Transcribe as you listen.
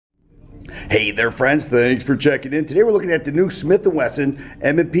Hey there friends, thanks for checking in. Today we're looking at the new Smith & Wesson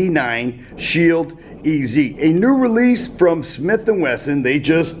M&P9 Shield EZ. A new release from Smith & Wesson. They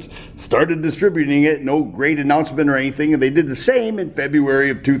just started distributing it, no great announcement or anything, and they did the same in February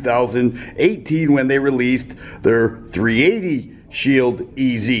of 2018 when they released their 380 Shield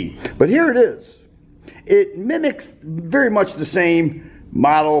EZ. But here it is. It mimics very much the same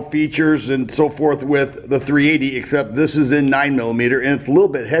model features and so forth with the 380, except this is in 9mm and it's a little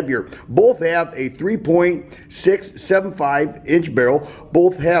bit heavier. Both have a 3.675 inch barrel.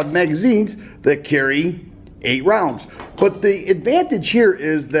 Both have magazines that carry 8 rounds. But the advantage here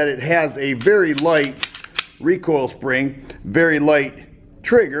is that it has a very light recoil spring, very light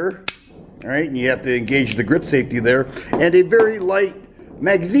trigger, all right, and you have to engage the grip safety there, and a very light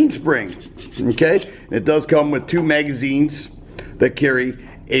magazine spring, okay? And it does come with 2 magazines that carry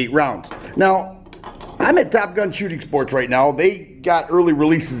 8 rounds. Now, I'm at Top Gun Shooting Sports right now. They got early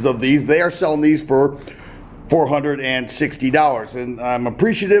releases of these. They are selling these for $460, and I'm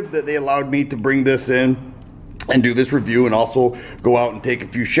appreciative that they allowed me to bring this in and do this review and also go out and take a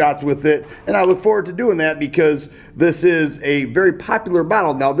few shots with it. And I look forward to doing that because this is a very popular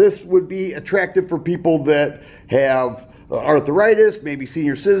model. Now, this would be attractive for people that have arthritis, maybe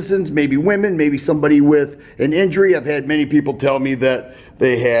senior citizens, maybe women, maybe somebody with an injury. I've had many people tell me that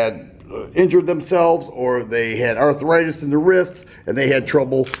they had injured themselves or they had arthritis in the wrists and they had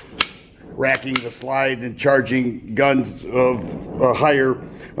trouble racking the slide and charging guns of a higher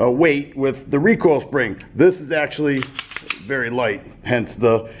weight with the recoil spring. This is actually very light, hence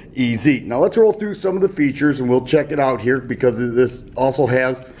the EZ. Now let's roll through some of the features and we'll check it out here because this also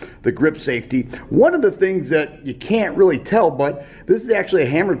has the grip safety. One of the things that you can't really tell, but this is actually a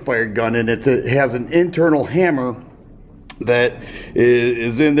hammered fire gun, and it has an internal hammer that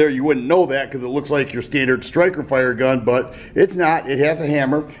is in there. You wouldn't know that because it looks like your standard striker fire gun, but it's not. It has a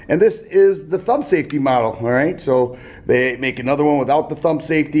hammer, and this is the thumb safety model, all right? So they make another one without the thumb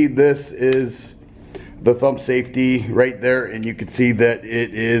safety. This is the thumb safety right there, and you can see that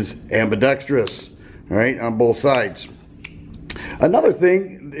it is ambidextrous, all right, on both sides. Another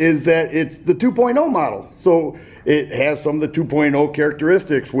thing is that it's the 2.0 model, so it has some of the 2.0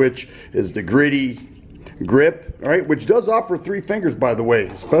 characteristics, which is the gritty grip, all right, which does offer 3 fingers, by the way,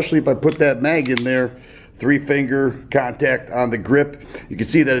 especially if I put that mag in there. 3-finger contact on the grip. You can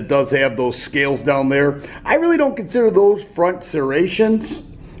see that it does have those scales down there. I really don't consider those front serrations.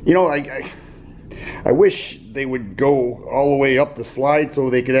 You know, I wish they would go all the way up the slide so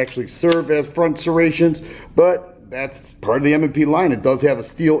they could actually serve as front serrations, but that's part of the M&P line. It does have a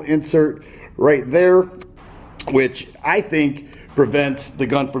steel insert right there, which I think prevents the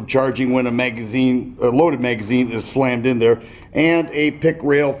gun from charging when a loaded magazine is slammed in there, and a pick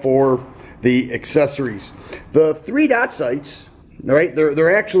rail for the accessories. The 3 dot sights, all right,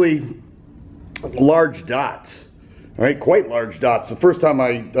 they're actually large dots. All right, quite large dots. The first time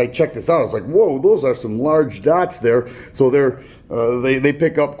I checked this out, I was like, whoa, those are some large dots there. So they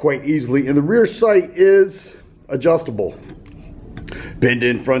pick up quite easily. And the rear sight is adjustable. Pinned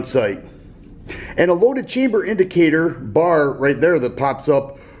in front sight. And a loaded chamber indicator bar right there that pops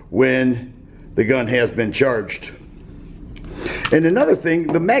up when the gun has been charged. And another thing,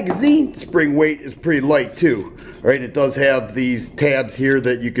 the magazine spring weight is pretty light too. All right, it does have these tabs here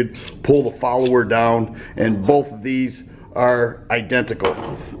that you could pull the follower down, and both of these are identical.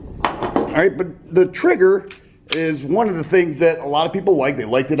 All right, but the trigger is one of the things that a lot of people like. They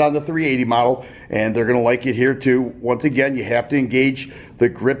liked it on the 380 model, and they're gonna like it here too. Once again, you have to engage the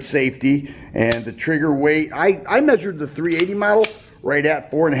grip safety and the trigger weight. I measured the 380 model right at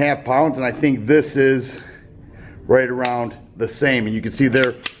 4.5 pounds, and I think this is right around the same. And you can see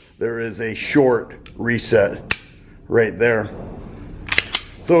there is a short reset right there.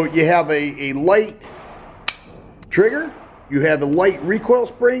 So you have a light trigger, you have a light recoil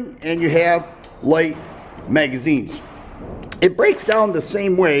spring, and you have light magazines. It breaks down the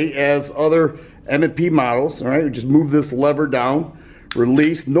same way as other M&P models, all right? We just move this lever down,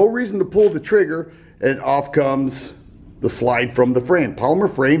 release, no reason to pull the trigger, and off comes the slide from the frame.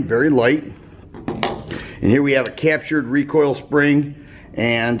 Polymer frame, very light. And here we have a captured recoil spring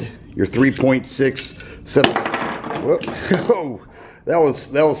and your 3.67. Whoa, that was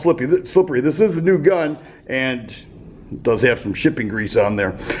slippery. This is a new gun and it does have some shipping grease on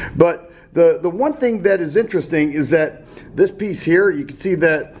there. But the one thing that is interesting is that this piece here, you can see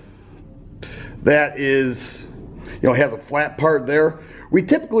that is, you know, has a flat part there. We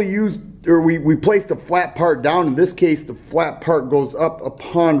typically use, or we place the flat part down. In this case, the flat part goes up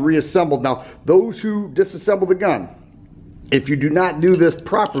upon reassembled. Now, those who disassemble the gun, if you do not do this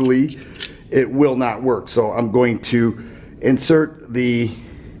properly, it will not work. So I'm going to insert the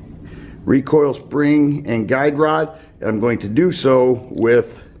recoil spring and guide rod. And I'm going to do so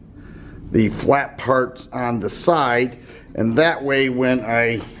with the flat parts on the side, and that way when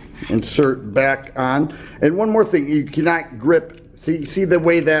I insert back on. And one more thing, you cannot grip. See the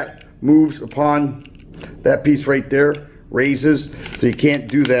way that moves upon that piece right there, raises, so you can't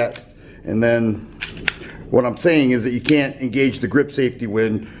do that. And then what I'm saying is that you can't engage the grip safety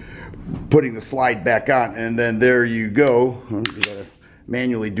when putting the slide back on. And then there you go. You gotta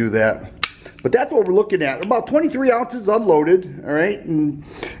manually do that. But that's what we're looking at. About 23 ounces unloaded, all right? And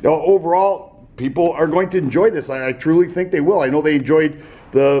overall, people are going to enjoy this. I truly think they will. I know they enjoyed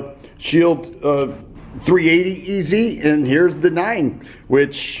the Shield 380 EZ, and here's the 9,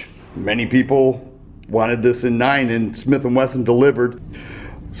 which many people wanted this in 9, and Smith & Wesson delivered.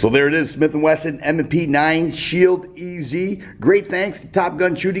 So there it is, Smith & Wesson M&P9 Shield EZ. Great thanks to Top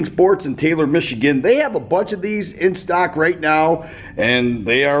Gun Shooting Sports in Taylor, Michigan. They have a bunch of these in stock right now, and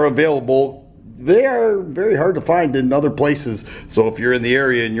they are available. They are very hard to find in other places. So if you're in the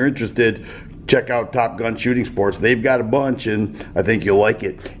area and you're interested, check out Top Gun Shooting Sports. They've got a bunch, and I think you'll like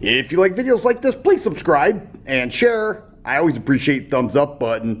it. If you like videos like this, please subscribe and share. I always appreciate the thumbs up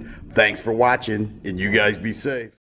button. Thanks for watching, and you guys be safe.